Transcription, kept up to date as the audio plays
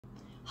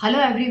Hello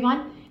everyone.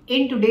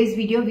 In today's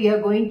video, we are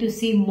going to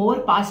see more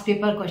past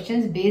paper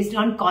questions based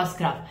on cost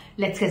graph.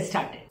 Let's get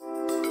started.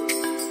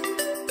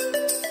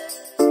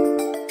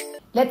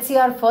 Let's see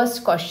our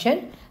first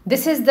question.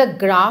 This is the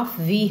graph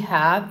we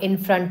have in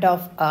front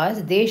of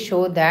us. They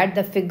show that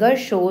the figure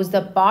shows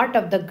the part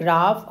of the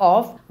graph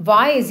of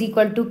y is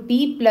equal to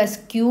p plus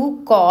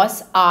q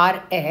cos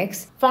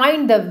rx.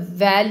 Find the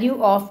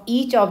value of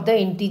each of the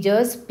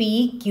integers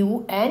p,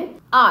 q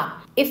and r.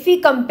 If we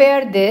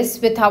compare this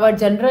with our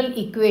general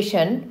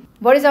equation,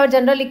 what is our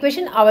general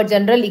equation? Our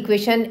general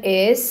equation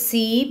is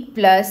c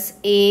plus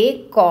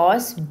a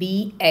cos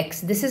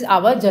bx. This is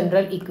our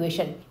general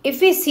equation.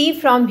 If we see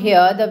from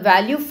here, the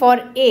value for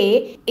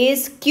a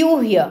is q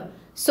here.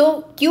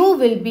 So q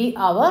will be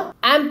our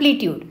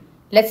amplitude.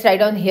 Let's write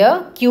down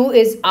here, q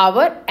is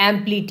our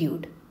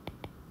amplitude.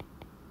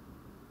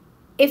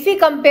 If we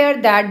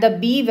compare that, the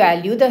b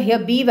value, here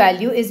b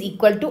value is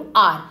equal to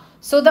r.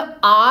 So the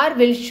R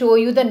will show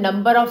you the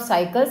number of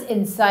cycles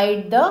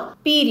inside the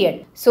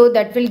period. So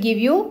that will give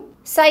you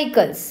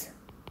cycles.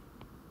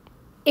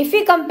 If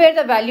we compare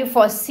the value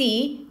for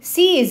C,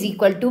 C is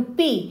equal to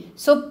P.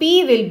 So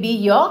P will be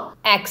your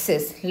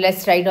axis.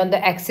 Let's write on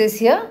the axis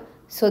here.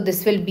 So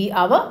this will be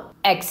our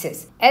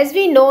axis. As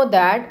we know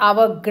that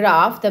our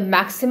graph, the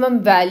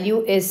maximum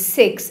value is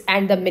 6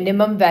 and the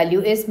minimum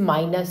value is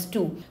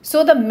 -2.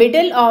 So the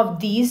middle of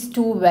these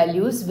two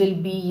values will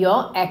be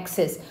your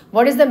axis.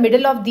 What is the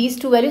middle of these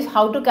two values?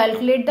 How to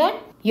calculate that?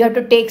 You have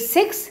to take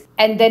 6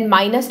 and then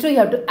 -2, you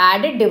have to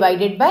add it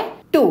divided by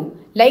 2.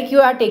 Like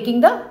you are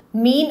taking the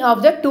mean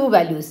of the two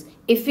values.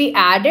 If we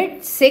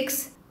added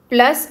 6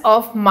 plus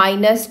of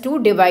 -2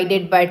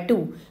 divided by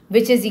 2,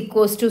 which is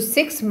equals to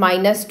 6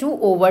 minus 2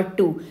 over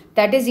 2.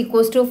 That is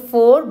equals to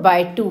 4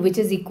 by 2, which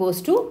is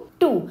equals to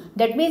 2.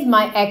 That means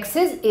my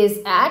axis is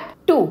at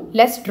 2.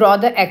 Let's draw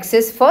the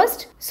axis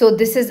first. So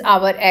this is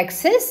our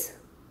axis.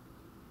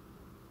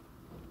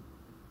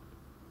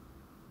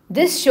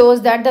 This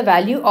shows that the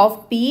value of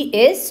P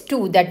is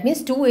 2. That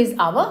means 2 is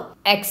our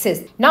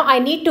axis. Now I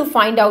need to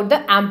find out the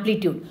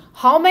amplitude.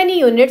 How many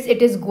units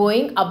it is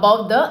going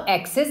above the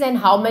axis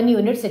and how many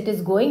units it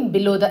is going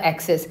below the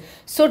axis.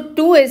 So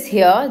 2 is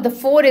here, the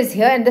 4 is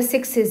here and the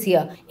 6 is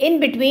here. In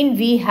between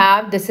we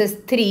have, this is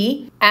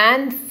 3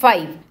 and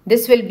 5.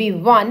 This will be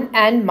 1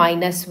 and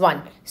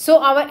 -1.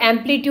 So our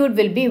amplitude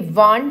will be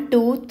 1,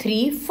 2,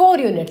 3, 4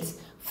 units.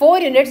 4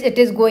 units it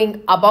is going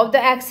above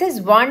the axis,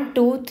 1,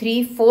 2,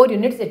 3, 4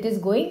 units it is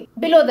going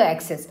below the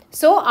axis.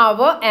 So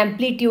our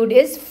amplitude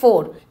is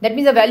 4. That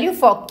means the value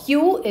for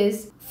Q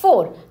is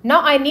 4.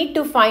 Now I need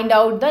to find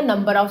out the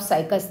number of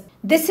cycles.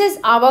 This is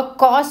our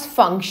cos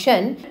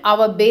function.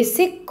 Our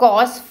basic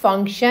cos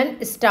function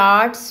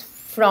starts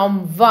from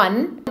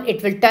 1.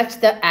 It will touch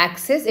the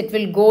axis, it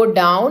will go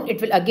down,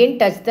 it will again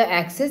touch the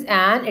axis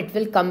and it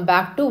will come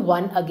back to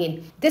 1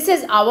 again. This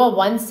is our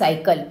one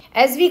cycle.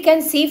 As we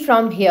can see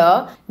from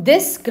here,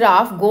 this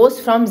graph goes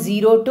from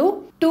 0 to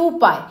 2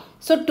 pi.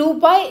 So 2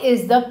 pi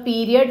is the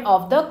period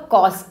of the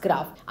cos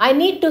graph. I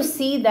need to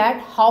see that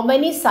how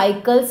many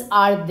cycles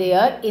are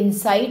there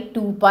inside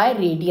 2 pi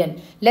radian.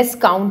 Let's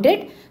count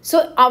it. So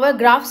our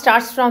graph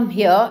starts from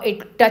here,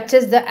 it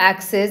touches the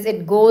axis,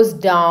 it goes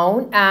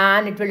down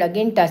and it will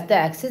again touch the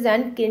axis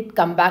and it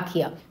come back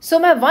here. So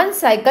my one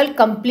cycle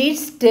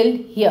completes till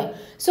here.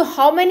 So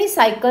how many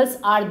cycles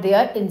are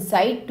there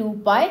inside 2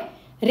 pi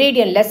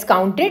radian? Let's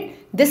count it.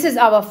 This is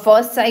our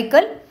first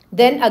cycle.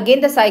 Then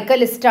again the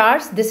cycle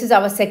starts. This is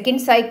our second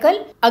cycle.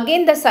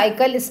 Again the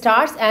cycle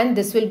starts and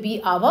this will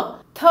be our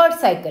third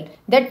cycle.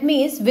 That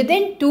means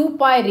within 2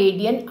 pi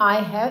radian I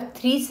have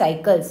 3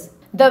 cycles.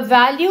 The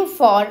value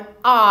for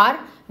R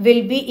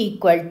will be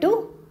equal to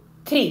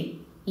 3.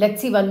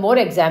 Let's see one more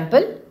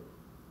example.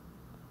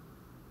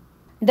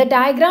 The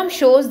diagram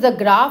shows the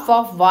graph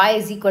of y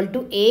is equal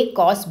to a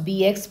cos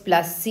bx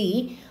plus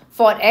c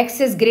for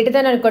x is greater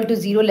than or equal to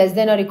 0, less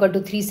than or equal to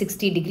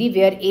 360 degree,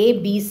 where a,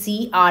 b,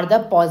 c are the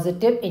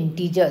positive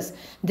integers.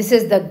 This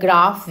is the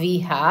graph we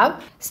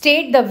have.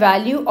 State the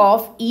value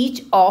of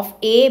each of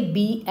a,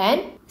 b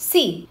and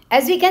c.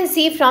 As we can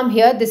see from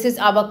here, this is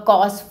our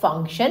cos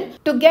function.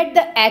 To get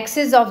the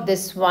axis of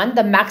this one,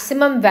 the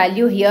maximum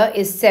value here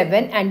is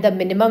 7 and the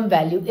minimum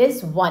value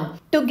is 1.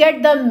 To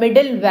get the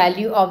middle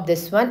value of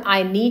this one,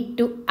 I need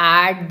to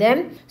add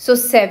them. So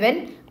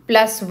 7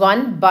 plus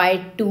 1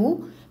 by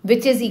 2,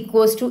 which is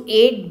equals to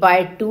 8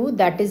 by 2,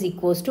 that is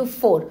equals to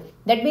 4.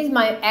 That means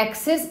my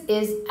axis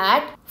is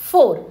at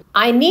 4.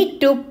 I need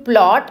to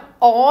plot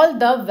all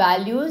the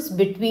values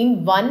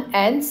between 1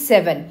 and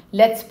 7.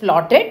 Let's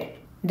plot it.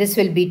 This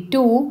will be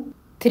 2,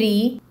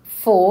 3,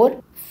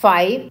 4,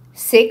 5,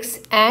 6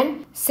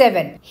 and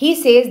 7. He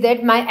says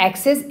that my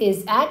axis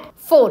is at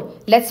 4.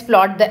 Let's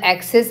plot the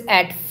axis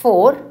at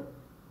 4.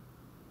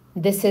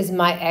 This is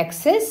my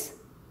axis.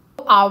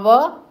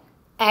 Our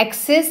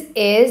axis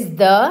is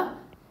the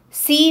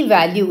C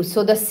value.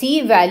 So the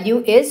C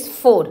value is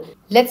 4.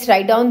 Let's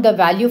write down the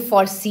value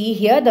for C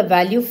here. The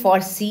value for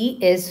C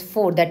is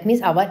 4. That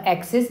means our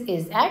axis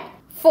is at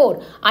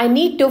 4. I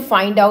need to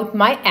find out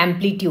my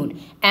amplitude.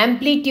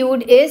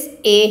 Amplitude is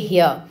A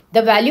here.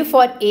 The value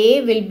for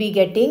A will be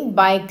getting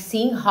by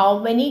seeing how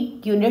many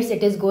units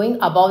it is going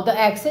above the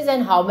axis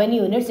and how many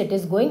units it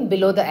is going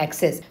below the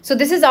axis. So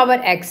this is our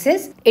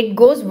axis. It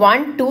goes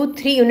 1, 2,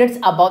 3 units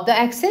above the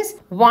axis,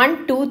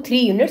 1, 2, 3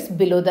 units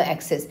below the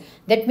axis.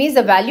 That means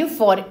the value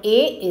for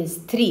A is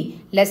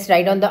 3. Let's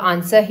write on the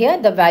answer here.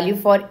 The value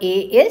for A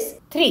is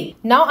 3.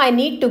 Now I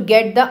need to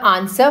get the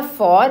answer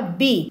for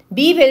B.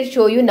 B will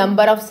show you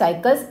number of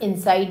cycles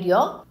inside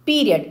your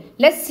period.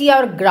 Let's see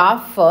our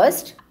graph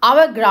first.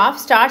 Our graph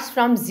starts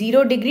from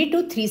 0 degree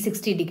to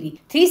 360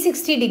 degree.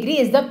 360 degree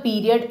is the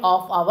period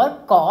of our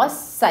cos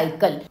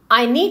cycle.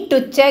 I need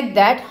to check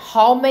that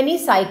how many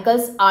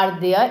cycles are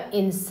there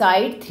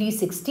inside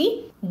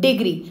 360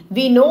 degree.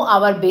 We know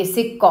our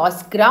basic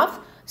cos graph.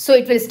 So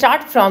it will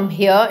start from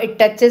here, it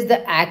touches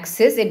the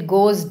axis, it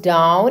goes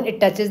down, it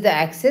touches the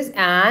axis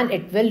and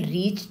it will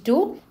reach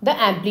to the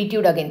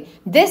amplitude again.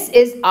 This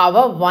is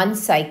our one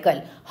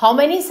cycle. How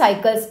many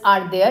cycles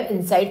are there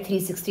inside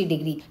 360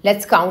 degree?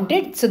 Let's count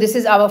it. So this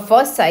is our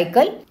first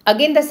cycle.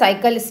 Again the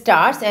cycle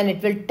starts and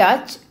it will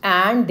touch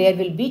and there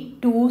will be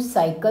 2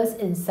 cycles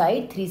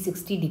inside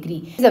 360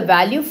 degree. The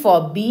value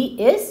for B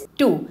is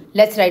 2.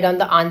 Let's write down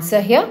the answer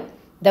here.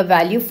 The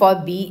value for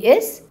B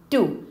is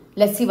 2.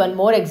 Let's see one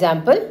more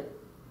example.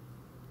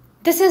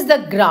 This is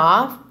the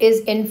graph is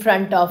in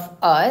front of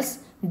us.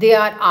 They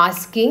are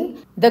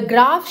asking, the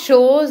graph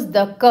shows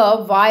the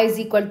curve y is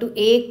equal to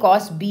a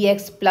cos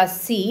bx plus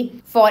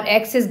c for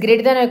x is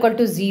greater than or equal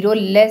to 0,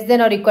 less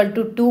than or equal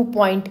to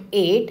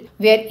 2.8,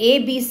 where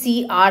a, b,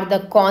 c are the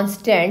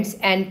constants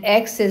and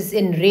x is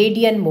in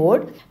radian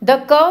mode.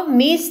 The curve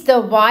meets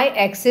the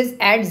y-axis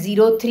at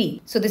 0,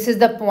 3. So this is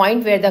the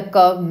point where the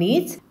curve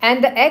meets,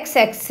 and the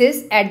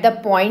x-axis at the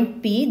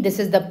point P, this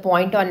is the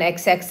point on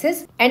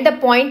x-axis, and the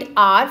point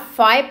R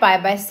 5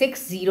 pi by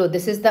 6, 0.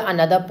 This is the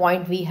another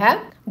point we have.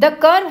 The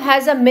curve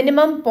has a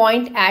minimum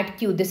point at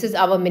Q. This is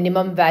our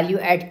minimum value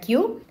at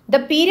Q. The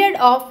period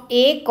of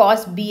A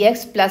cos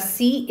bx plus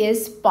c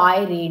is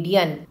pi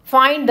radian.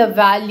 Find the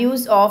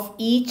values of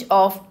each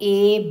of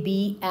A,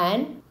 B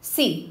and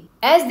C.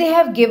 As they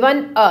have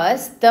given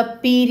us the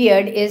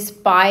period is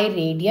pi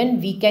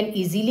radian, we can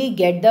easily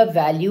get the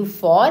value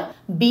for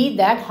B,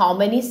 that how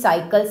many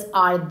cycles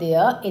are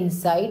there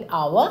inside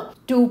our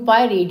 2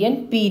 pi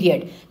radian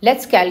period.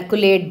 Let's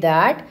calculate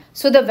that.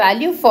 So the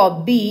value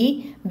for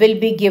B will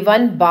be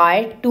given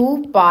by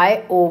 2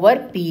 pi over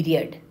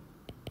period.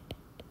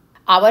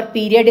 Our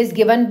period is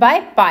given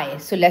by pi.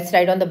 So let's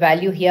write on the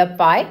value here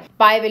pi.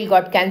 Pi will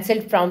got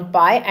cancelled from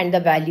pi and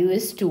the value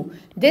is 2.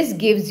 This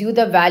gives you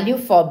the value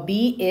for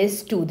B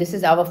is 2. This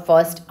is our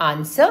first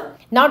answer.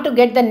 Now to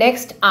get the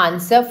next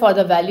answer for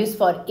the values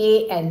for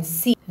A and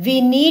C, we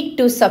need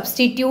to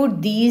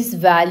substitute these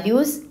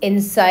values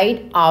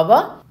inside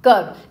our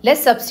curve.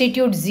 Let's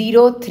substitute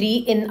 0, 3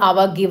 in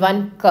our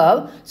given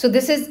curve. So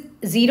this is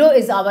 0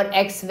 is our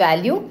x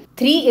value,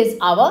 3 is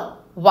our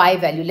y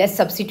value. Let's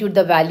substitute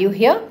the value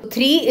here.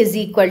 3 is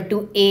equal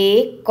to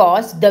A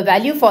cos, the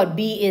value for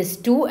B is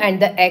 2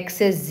 and the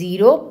x is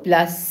 0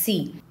 plus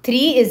c.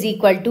 3 is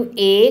equal to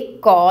A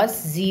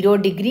cos 0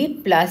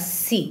 degree plus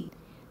c.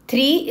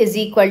 3 is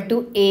equal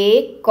to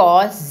A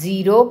cos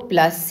 0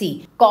 plus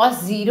c.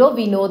 Cos 0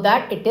 we know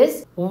that it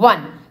is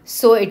 1.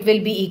 So it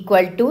will be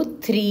equal to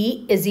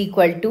 3 is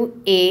equal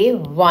to A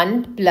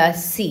 1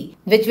 plus c,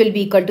 which will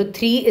be equal to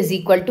 3 is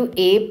equal to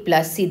A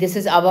plus c. This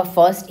is our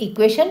first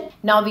equation.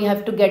 Now we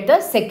have to get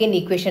the second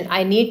equation.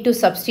 I need to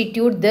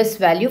substitute this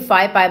value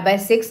 5 pi by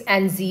 6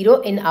 and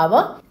 0 in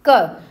our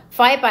curve.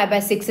 5 pi by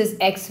 6 is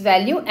x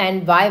value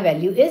and y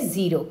value is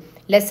 0.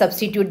 Let's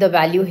substitute the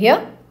value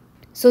here.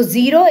 So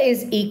 0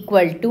 is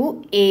equal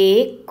to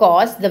A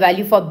cos, the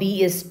value for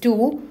B is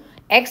 2.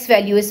 X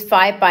value is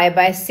 5 pi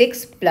by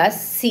 6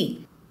 plus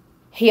c.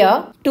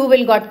 Here 2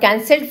 will got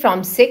cancelled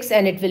from 6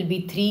 and it will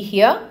be 3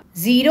 here.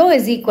 0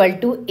 is equal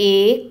to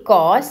A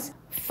cos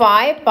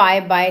 5 pi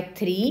by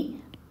 3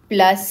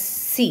 plus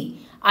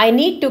c. I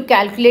need to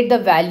calculate the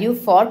value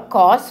for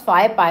cos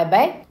 5 pi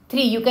by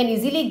 3. You can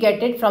easily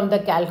get it from the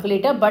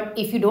calculator, but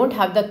if you don't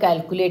have the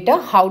calculator,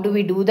 how do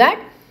we do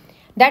that?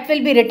 That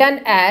will be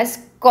written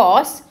as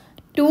cos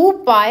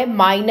 2 pi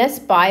minus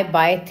pi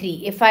by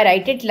 3. If I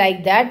write it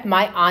like that,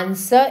 my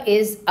answer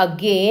is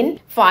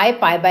again 5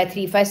 pi by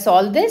 3. If I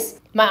solve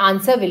this, my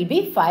answer will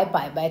be 5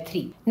 pi by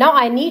 3. Now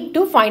I need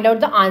to find out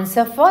the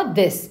answer for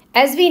this.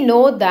 As we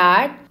know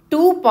that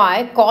 2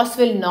 pi cos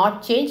will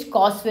not change,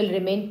 cos will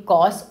remain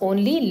cos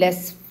only.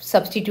 Let's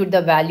substitute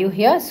the value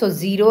here. So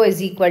 0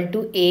 is equal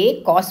to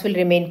A, cos will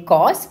remain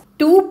cos.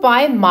 2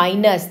 pi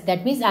minus,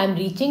 that means I am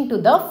reaching to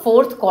the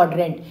fourth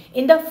quadrant.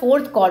 In the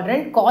fourth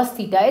quadrant, cos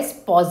theta is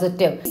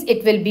positive.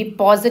 It will be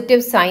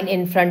positive sign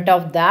in front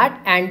of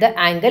that and the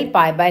angle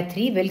pi by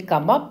 3 will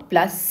come up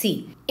plus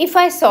c. If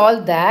I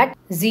solve that,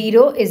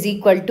 0 is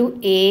equal to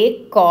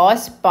A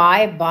cos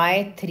pi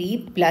by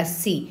 3 plus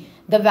c.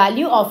 The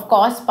value of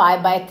cos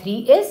pi by 3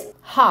 is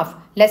half.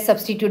 Let's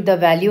substitute the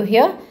value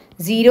here.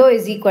 0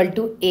 is equal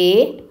to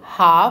A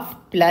half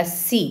plus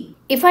c.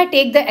 If I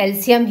take the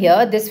LCM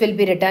here, this will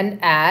be written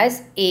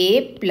as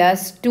A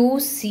plus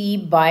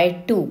 2C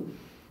by 2.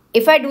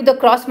 If I do the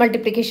cross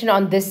multiplication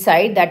on this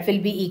side, that will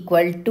be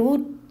equal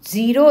to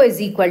 0 is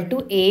equal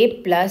to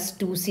A plus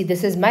 2C.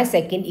 This is my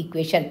second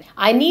equation.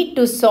 I need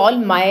to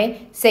solve my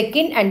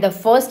second and the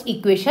first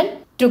equation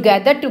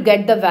together to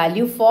get the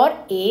value for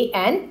A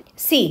and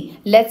C.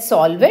 Let's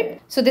solve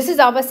it. So this is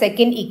our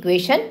second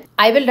equation.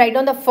 I will write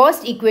down the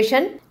first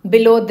equation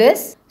below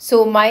this.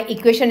 So my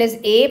equation is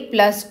A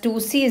plus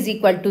 2C is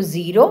equal to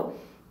 0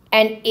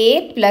 and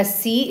A plus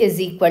C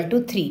is equal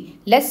to 3.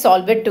 Let's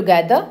solve it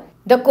together.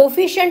 The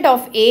coefficient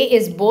of A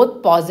is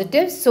both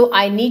positive, so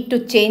I need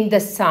to change the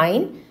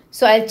sign.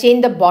 So I'll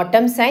change the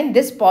bottom sign.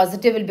 This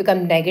positive will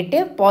become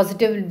negative,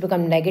 positive will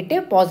become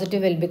negative,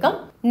 positive will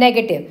become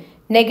negative.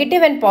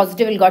 Negative and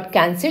positive will got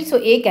cancelled,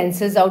 so A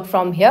cancels out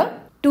from here.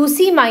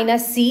 2C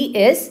minus C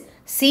is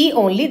C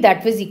only,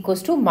 that was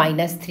equals to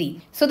minus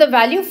 3. So the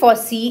value for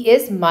C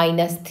is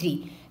minus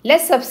 3.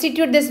 Let's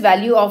substitute this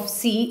value of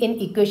C in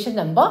equation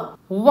number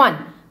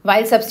 1.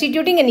 While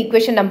substituting in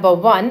equation number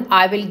 1,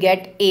 I will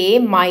get A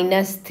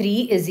minus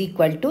 3 is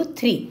equal to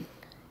 3.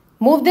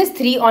 Move this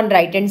 3 on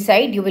right hand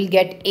side, you will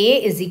get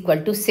A is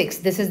equal to 6.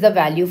 This is the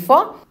value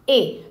for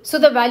A. So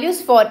the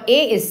values for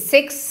A is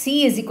 6,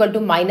 C is equal to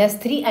minus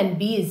 3 and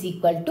B is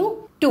equal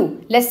to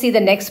 2. Let's see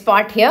the next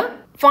part here.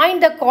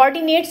 Find the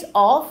coordinates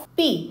of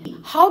P.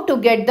 How to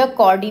get the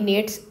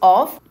coordinates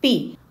of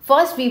P?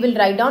 First, we will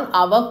write down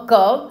our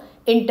curve.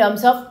 In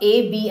terms of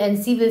A, B and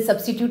C, we'll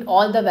substitute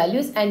all the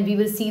values and we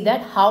will see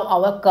that how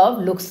our curve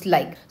looks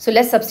like. So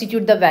let's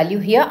substitute the value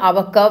here.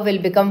 Our curve will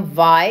become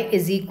y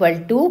is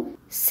equal to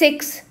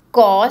 6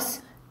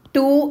 cos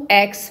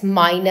 2x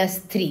minus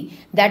 3.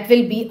 That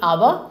will be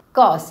our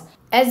cos.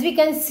 As we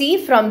can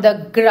see from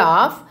the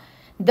graph,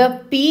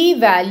 the P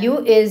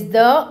value is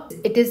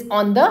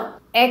on the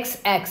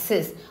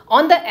x-axis.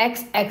 On the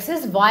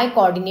x-axis, y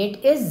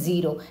coordinate is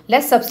 0.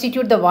 Let's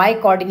substitute the y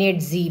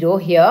coordinate 0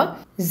 here.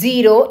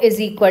 0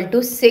 is equal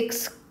to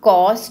 6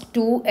 cos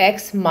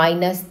 2x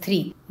minus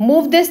 3.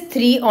 Move this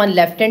 3 on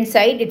left hand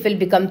side. It will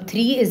become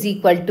 3 is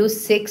equal to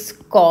 6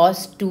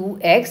 cos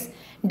 2x.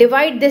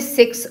 Divide this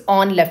 6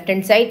 on left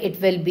hand side.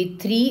 It will be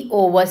 3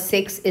 over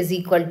 6 is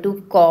equal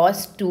to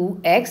cos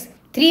 2x.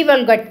 3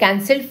 will get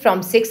cancelled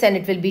from 6 and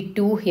it will be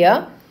 2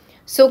 here.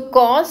 So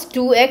cos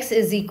 2x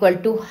is equal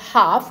to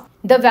half.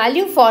 The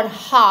value for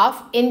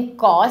half in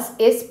cos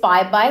is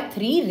pi by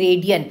 3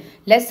 radian.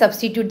 Let's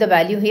substitute the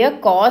value here.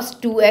 Cos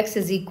 2x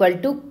is equal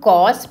to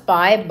cos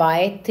pi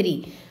by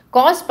 3.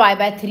 Cos pi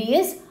by 3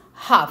 is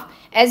half.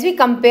 As we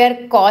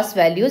compare cos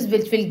values,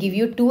 which will give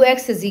you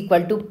 2x is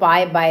equal to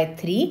pi by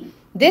 3.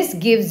 This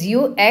gives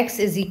you x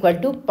is equal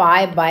to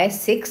pi by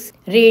 6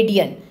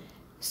 radian.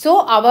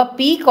 So our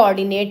P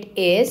coordinate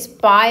is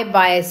pi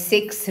by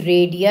 6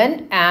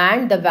 radian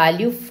and the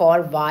value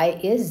for y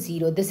is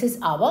 0. This is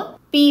our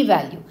P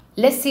value.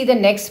 Let's see the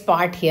next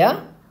part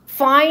here.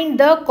 Find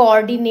the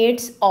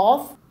coordinates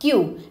of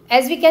Q.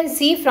 As we can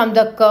see from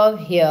the curve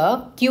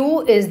here,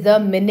 Q is the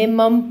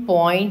minimum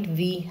point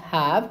we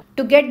have.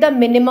 To get the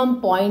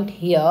minimum point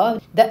here,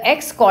 the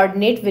x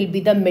coordinate will be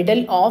the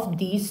middle of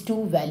these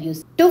two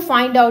values. To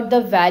find out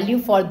the value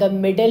for the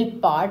middle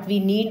part, we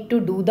need to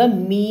do the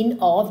mean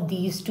of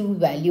these two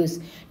values.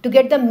 To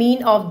get the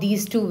mean of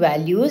these two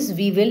values,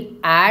 we will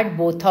add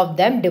both of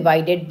them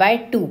divided by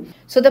 2.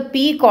 So the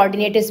P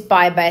coordinate is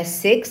pi by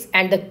 6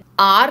 and the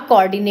R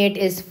coordinate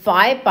is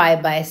 5 pi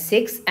by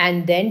 6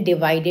 and then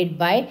divided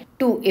by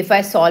 2. If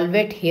I solve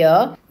it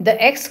here,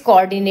 the x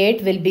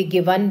coordinate will be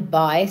given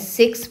by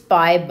 6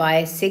 pi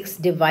by 6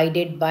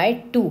 divided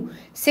by 2.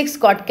 6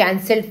 got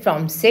cancelled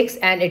from 6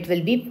 and it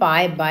will be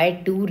pi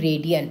by 2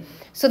 radian.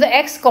 So the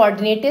x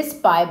coordinate is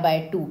pi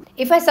by 2.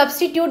 If I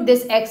substitute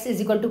this x is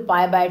equal to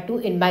pi by 2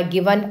 in my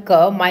given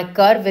curve, my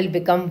curve will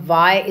become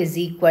y is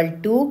equal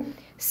to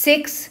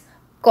 6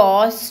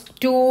 cos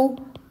 2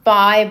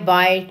 pi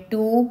by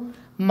 2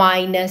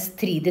 minus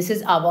 3. This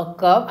is our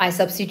curve. I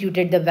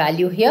substituted the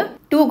value here.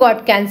 2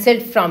 got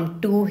cancelled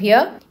from 2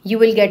 here. You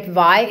will get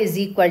y is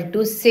equal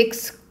to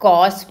 6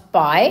 cos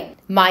pi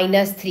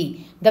minus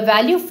 3. The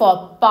value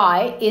for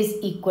pi is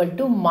equal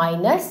to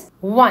minus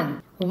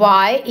 1.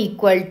 Y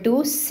equal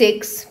to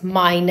 6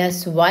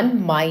 minus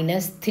 1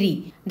 minus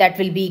 3. That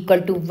will be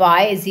equal to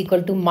y is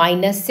equal to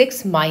minus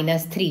 6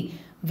 minus 3.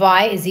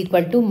 Y is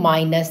equal to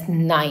minus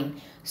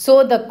 9.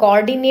 So the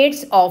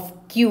coordinates of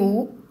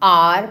Q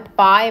are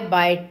pi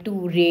by 2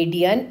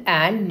 radian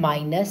and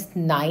minus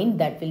 9.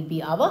 That will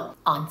be our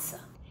answer.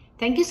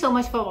 Thank you so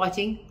much for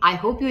watching. I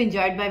hope you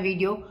enjoyed my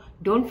video.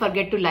 Don't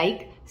forget to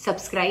like,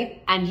 subscribe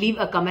and leave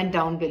a comment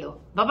down below.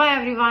 Bye bye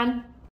everyone.